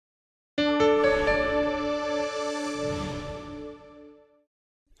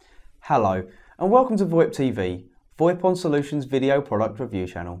Hello and welcome to VoIP TV, VoIPon Solutions video product review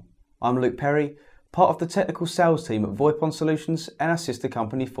channel. I'm Luke Perry, part of the technical sales team at VoIPon Solutions and our sister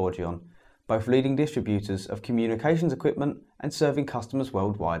company Xorcom, both leading distributors of communications equipment and serving customers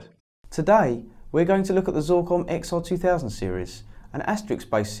worldwide. Today we're going to look at the Xorcom XR2000 series, an Asterisk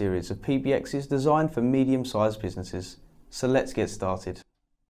based series of PBXs designed for medium-sized businesses. So let's get started.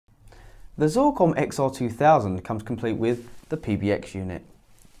 The Xorcom XR2000 comes complete with the PBX unit,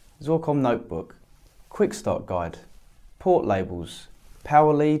 Xorcom notebook, quick start guide, port labels,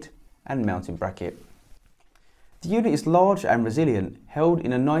 power lead and mounting bracket. The unit is large and resilient, held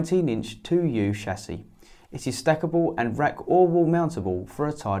in a 19-inch 2U chassis. It is stackable and rack or wall mountable for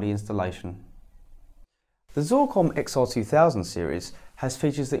a tidy installation. The Xorcom XR2000 series has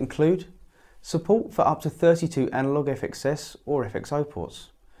features that include support for up to 32 analog FXS or FXO ports,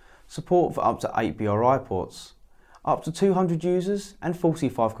 support for up to 8 Bri ports, up to 200 users and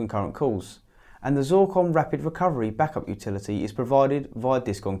 45 concurrent calls, and the Xorcom Rapid Recovery backup utility is provided via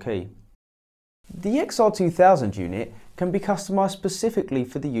disk on key. The XR2000 unit can be customised specifically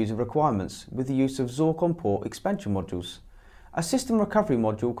for the user requirements with the use of Xorcom port expansion modules. A system recovery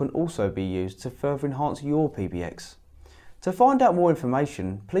module can also be used to further enhance your PBX. To find out more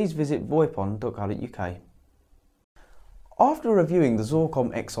information, please visit voipon.co.uk. After reviewing the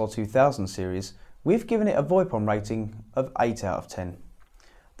Xorcom XR2000 series, we've given it a VoIPon rating of 8 out of 10.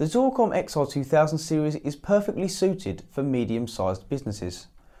 The Xorcom XR2000 series is perfectly suited for medium-sized businesses.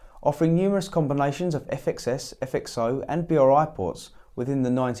 Offering numerous combinations of FXS, FXO and Bri ports within the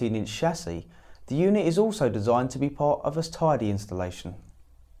 19-inch chassis, the unit is also designed to be part of a tidy installation.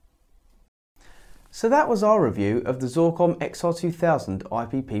 So that was our review of the Xorcom XR2000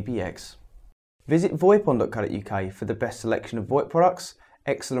 IP PBX. Visit voipon.co.uk for the best selection of VoIP products,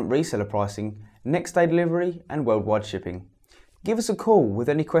 excellent reseller pricing, next day delivery and worldwide shipping. Give us a call with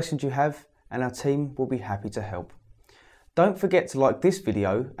any questions you have and our team will be happy to help. Don't forget to like this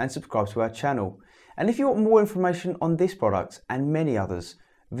video and subscribe to our channel. And if you want more information on this product and many others,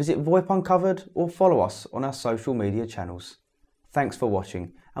 visit VoIP Uncovered or follow us on our social media channels. Thanks for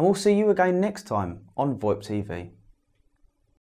watching and we'll see you again next time on VoIP TV.